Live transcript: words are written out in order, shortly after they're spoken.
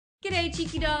G'day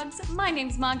cheeky dogs, my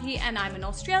name's Margie and I'm an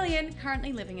Australian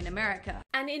currently living in America.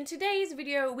 And in today's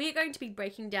video we are going to be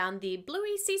breaking down the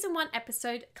Bluey Season 1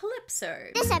 episode Calypso.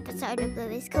 This episode of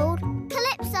Bluey is called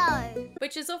Calypso,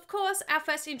 which is of course our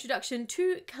first introduction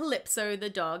to Calypso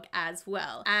the dog as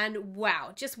well. And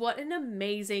wow, just what an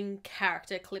amazing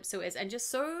character Calypso is, and just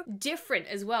so different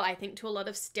as well, I think, to a lot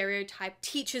of stereotyped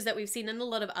teachers that we've seen in a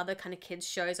lot of other kind of kids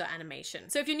shows or animation.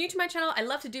 So if you're new to my channel, I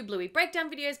love to do Bluey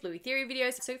breakdown videos, Bluey theory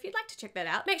videos, so if you'd like to check that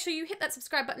out, make sure you hit that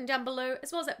subscribe button down below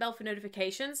as well as that bell for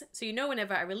notifications so you know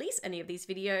whenever I release any of these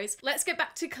videos. Let's get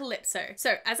back to Calypso.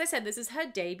 So as I said, this is her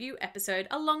debut episode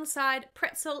alongside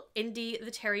Pretzel, Indy,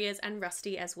 the Terriers and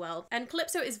Rusty as well. And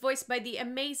Calypso is voiced by the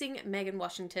amazing Megan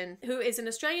Washington, who is an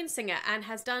Australian singer and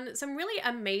has done some really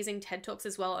amazing TED Talks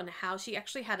as well on how she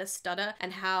actually had a stutter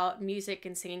and how music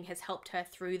and singing has helped her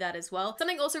through that as well.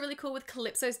 Something also really cool with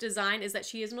Calypso's design is that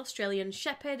she is an Australian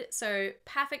shepherd, so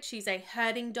perfect. She's a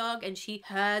herding dog and she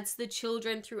herds the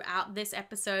children throughout this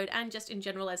episode and just in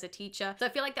general as a teacher. So I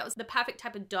feel like that was the perfect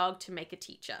type of dog to make a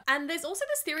teacher. And there's also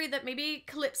this theory that maybe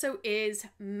Calypso is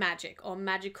magic or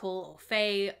magical or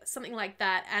fae, something like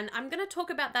that. And I'm going to talk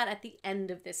about that at the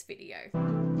end of this video.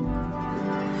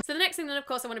 So the next thing then of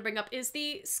course I want to bring up is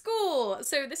the school.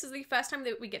 So this is the first time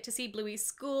that we get to see Bluey's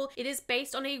school. It is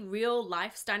based on a real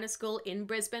life Steiner school in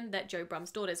Brisbane that Joe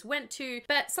Brum's daughters went to.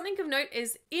 But something of note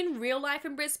is in real life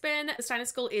in Brisbane, the Steiner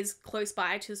school is close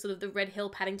by to sort of the Red Hill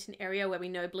Paddington area where we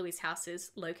know Bluey's house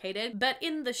is located. But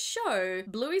in the show,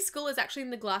 Bluey's school is actually in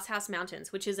the Glasshouse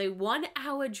Mountains, which is a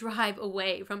 1-hour drive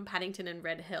away from Paddington and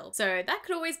Red Hill. So that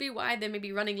could always be why they may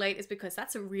be running late, is because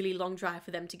that's a really long drive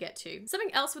for them to get to.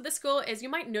 Something else with the school is you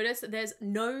might notice that there's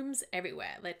gnomes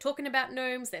everywhere. They're talking about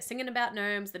gnomes, they're singing about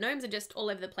gnomes, the gnomes are just all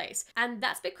over the place. And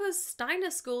that's because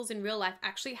Steiner schools in real life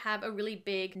actually have a really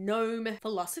big gnome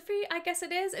philosophy, I guess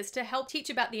it is. It's to help teach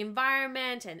about the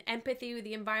environment and empathy with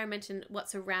the environment and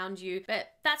what's around you. But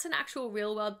that's an actual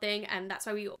real world thing, and that's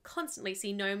why we constantly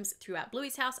see gnomes throughout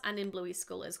Bluey's house and in Bluey's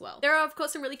school as well. There are of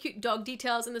course some really cute dog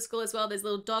details in the school as well. There's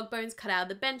little dog bones cut out of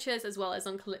the benches as well as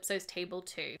on Calypso's table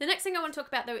too. The next thing I want to talk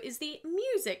about though is the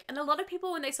music. And a lot of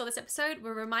people when they saw this episode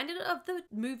were reminded of the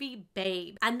movie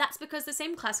Babe, and that's because the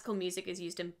same classical music is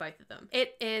used in both of them.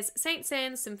 It is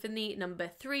Saint-Saëns Symphony No.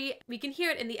 3. We can hear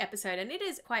it in the episode and it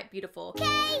is quite beautiful.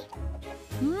 okay?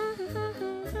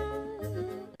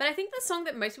 But I think the song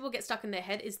that most people get stuck in their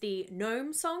head is the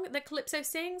gnome song that Calypso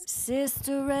sings.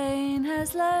 Sister Rain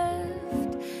has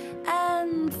left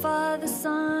and Father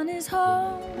Sun is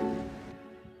home.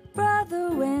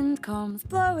 Brother Wind comes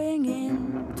blowing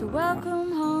in to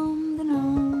welcome home the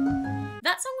gnome.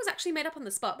 That song was actually made up on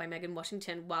the spot by Megan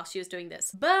Washington while she was doing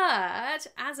this. But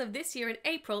as of this year in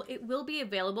April, it will be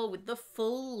available with the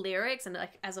full lyrics and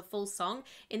like as a full song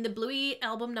in the Bluey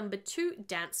album No. 2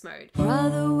 dance mode.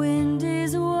 Brother Wind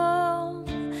is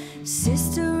warm,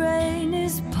 Sister Rain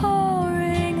is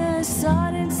pouring a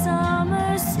sudden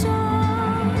summer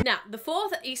storm. Now, the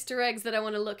fourth Easter eggs that I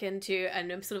want to look into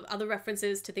and sort of other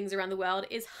references to things around the world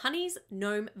is Honey's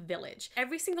Gnome Village.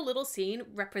 Every single little scene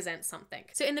represents something.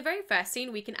 So in the very first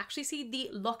scene, we can actually see the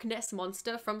Loch Ness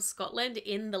Monster from Scotland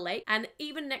in the lake, and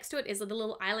even next to it is a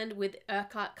little island with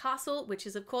Urquhart Castle, which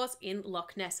is of course in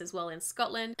Loch Ness as well in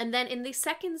Scotland. And then in the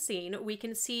second scene, we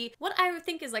can see what I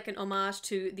think is like an homage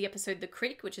to the episode The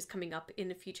Creek, which is coming up in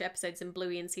the future episodes in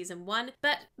Bluey in season 1.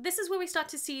 But this is where we start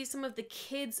to see some of the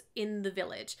kids in the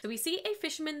village. So we see a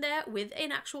fisherman there with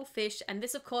an actual fish, and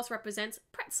this of course represents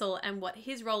Pretzel and what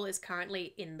his role is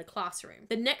currently in the classroom.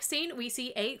 The next scene, we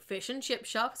see a fish and chip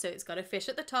shop, so it's got a fish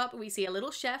at the top. We see a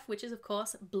little chef, which is of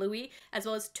course Bluey, as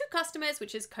well as 2 customers,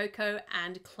 which is Coco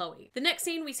and Chloe. The next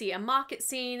scene, we see a market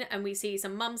scene, and we see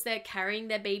some mums there carrying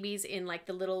their babies in like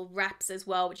the little wraps as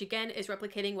well, which again is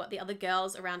replicating what the other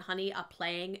girls around Honey are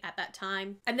playing at that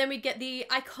time. And then we get the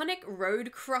iconic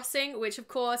road crossing, which of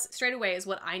course straight away is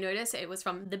what I noticed. It was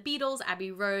from the Beatles,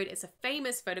 Abbey Road. It's a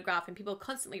famous photograph and people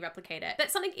constantly replicate it.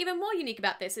 But something even more unique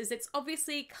about this is it's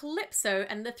obviously Calypso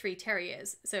and the 3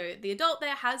 terriers. So the adult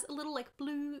there has a little like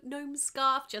blue gnome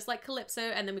scarf, just like Calypso,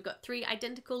 and then we've got 3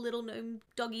 identical little gnome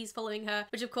doggies following her,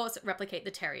 which of course replicate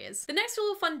the terriers. The next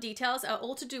little fun details are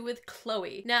all to do with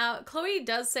Chloe. Now, Chloe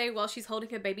does say while she's holding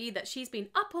her baby that she's been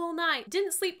up all night,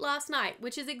 didn't sleep last night,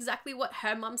 which is exactly what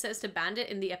her mum says to Bandit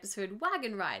in the episode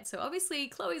Wagon Ride. So obviously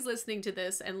Chloe's listening to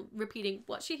this and repeating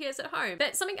what she hears at home.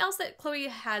 But something else that Chloe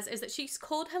has is that she's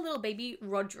called her little baby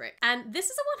Roderick. And this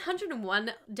is a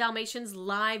 101 Dalmatians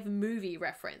live movie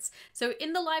reference. So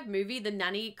in the live movie, the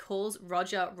nanny calls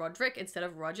Roger Roderick instead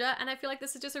of Roger, and I feel like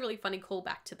this is just a really funny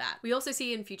callback to that. We also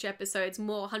see in future episodes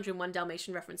more 101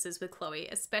 Dalmatian references with Chloe,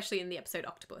 especially in the episode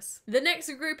Octopus. The next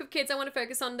group of kids I want to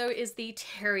focus on though is the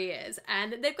terriers,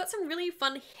 and they've got some really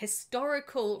fun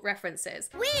historical references.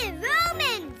 We're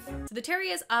Romans! So the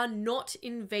terriers are not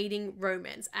invading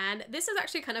Romans, and this is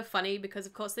actually kind of funny because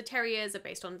of course the terriers are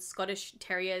based on Scottish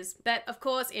terriers, but of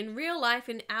course in real life,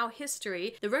 in our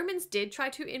history, the Romans did try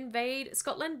to invade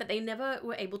Scotland, but they never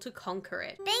were able to conquer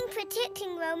it. Being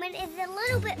protecting Roman is a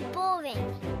little bit boring.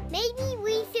 Maybe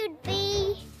we should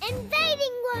be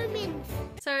invading Romans.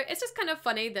 So it's just kind of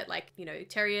funny that, like, you know,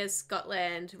 terriers,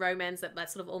 Scotland, Romans,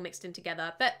 that's sort of all mixed in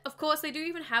together. But of course they do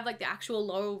even have like the actual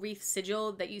laurel wreath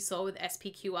sigil that you saw with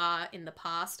SPQR in the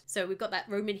past. So we've got that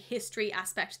Roman history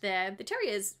aspect there. The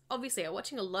terriers obviously are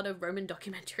watching a lot of Roman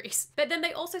documentaries. But then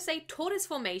they also say tortoise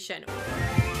formation.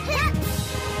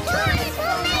 Tortoise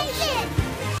formation!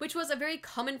 Which was a very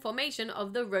common formation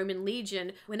of the Roman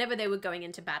legion whenever they were going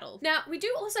into battle. Now, we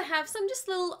do also have some just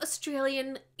little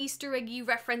Australian Easter eggy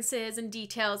references and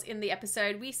details in the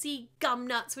episode. We see gum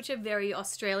nuts, which are very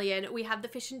Australian. We have the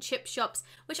fish and chip shops,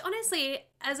 which honestly,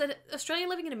 as an Australian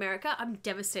living in America, I'm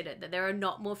devastated that there are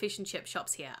not more fish and chip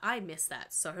shops here. I miss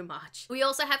that so much. We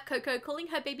also have Coco calling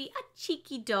her baby a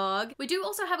cheeky dog. We do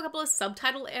also have a couple of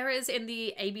subtitle errors in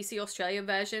the ABC Australia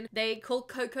version. They call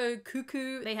Coco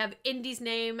Cuckoo. They have Indy's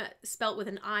name spelt with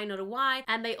an I, not a Y.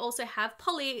 And they also have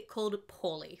Polly called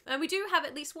Paulie. And we do have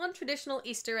at least one traditional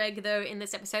Easter egg though in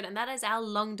this episode, and that is our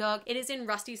long dog. It is in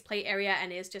Rusty's play area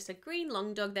and is just a green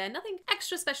long dog there. Nothing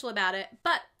extra special about it.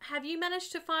 But have you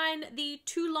managed to find the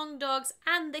two long dogs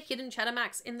and the hidden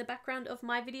Chattermax in the background of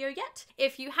my video yet?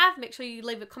 If you have, make sure you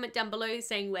leave a comment down below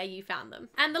saying where you found them.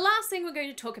 And the last thing we're going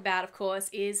to talk about, of course,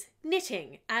 is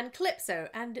knitting and Calypso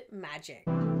and magic.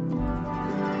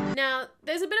 Now,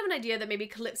 there's a bit of an idea that maybe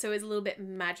Calypso is a little bit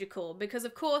magical because,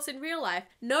 of course, in real life,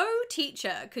 no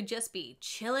teacher could just be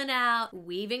chilling out,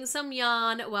 weaving some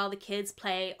yarn while the kids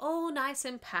play all nice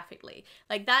and perfectly.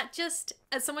 Like that just,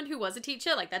 as someone who was a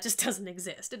teacher, like that just doesn't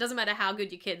exist. It doesn't matter how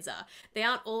good your kids are. They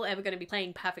aren't all ever going to be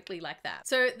playing perfectly like that.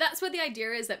 So that's where the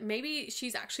idea is that maybe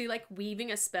she's actually like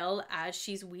weaving a spell as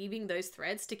she's weaving those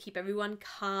threads to keep everyone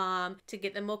calm, to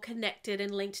get them more connected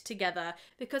and linked together.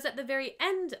 Because at the very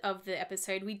end of the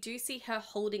episode, we do see her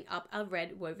holding up a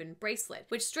red woven bracelet,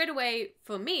 which straight away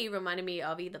for me reminded me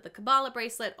of either the Kabbalah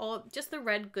bracelet or just the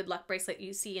red good luck bracelet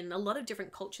you see in a lot of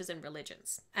different cultures and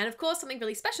religions. And of course, something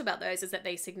really special about those is that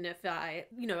they signify,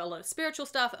 you know, a lot of spiritual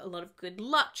stuff, a lot of good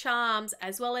luck charms,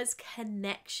 as well as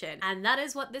connection. And that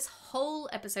is what this whole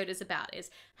episode is about, is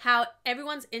how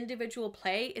everyone's individual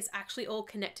play is actually all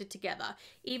connected together.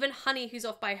 Even Honey, who's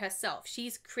off by herself,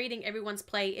 she's creating everyone's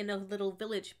play in a little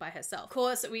village by herself. Of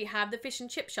course, we have the fish and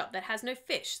chip shop that has no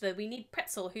fish, so we need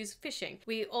Pretzel who's fishing.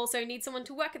 We also need someone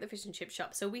to work at the fish and chip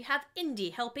shop, so we have Indy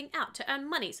helping out to earn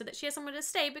money so that she has somewhere to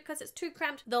stay because it's too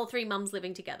cramped with all three mums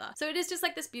living together. So it is just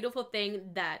like this beautiful thing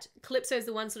that Calypso is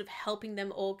the one sort of helping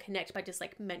them all connect by just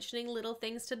like mentioning little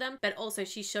things to them, but also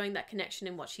she's showing that connection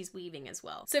in what she's weaving as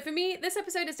well. So for me, this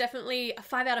episode is definitely a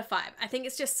 5 out of 5. I think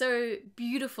it's just so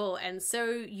beautiful and so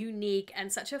unique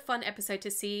and such a fun episode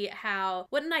to see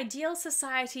what an ideal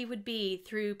society would be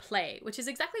through play, which is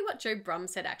exactly what Joe Brum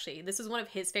said actually. This was one of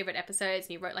his favorite episodes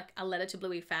and he wrote like a letter to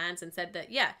Bluey fans and said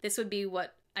that, yeah, this would be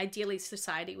what ideally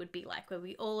society would be like, where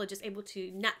we all are just able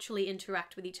to naturally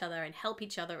interact with each other and help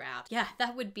each other out. Yeah,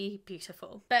 that would be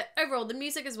beautiful. But overall, the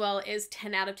music as well is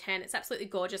 10 out of 10. It's absolutely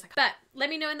gorgeous. But let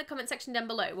me know in the comment section down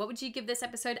below, what would you give this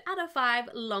episode out of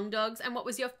 5 long dogs, and what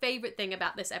was your favorite thing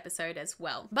about this episode as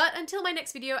well? But until my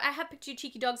next video, I have picked you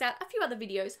cheeky dogs out a few other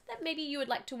videos that maybe you would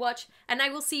like to watch, and I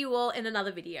will see you all in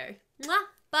another video. Mwah!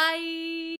 Bye!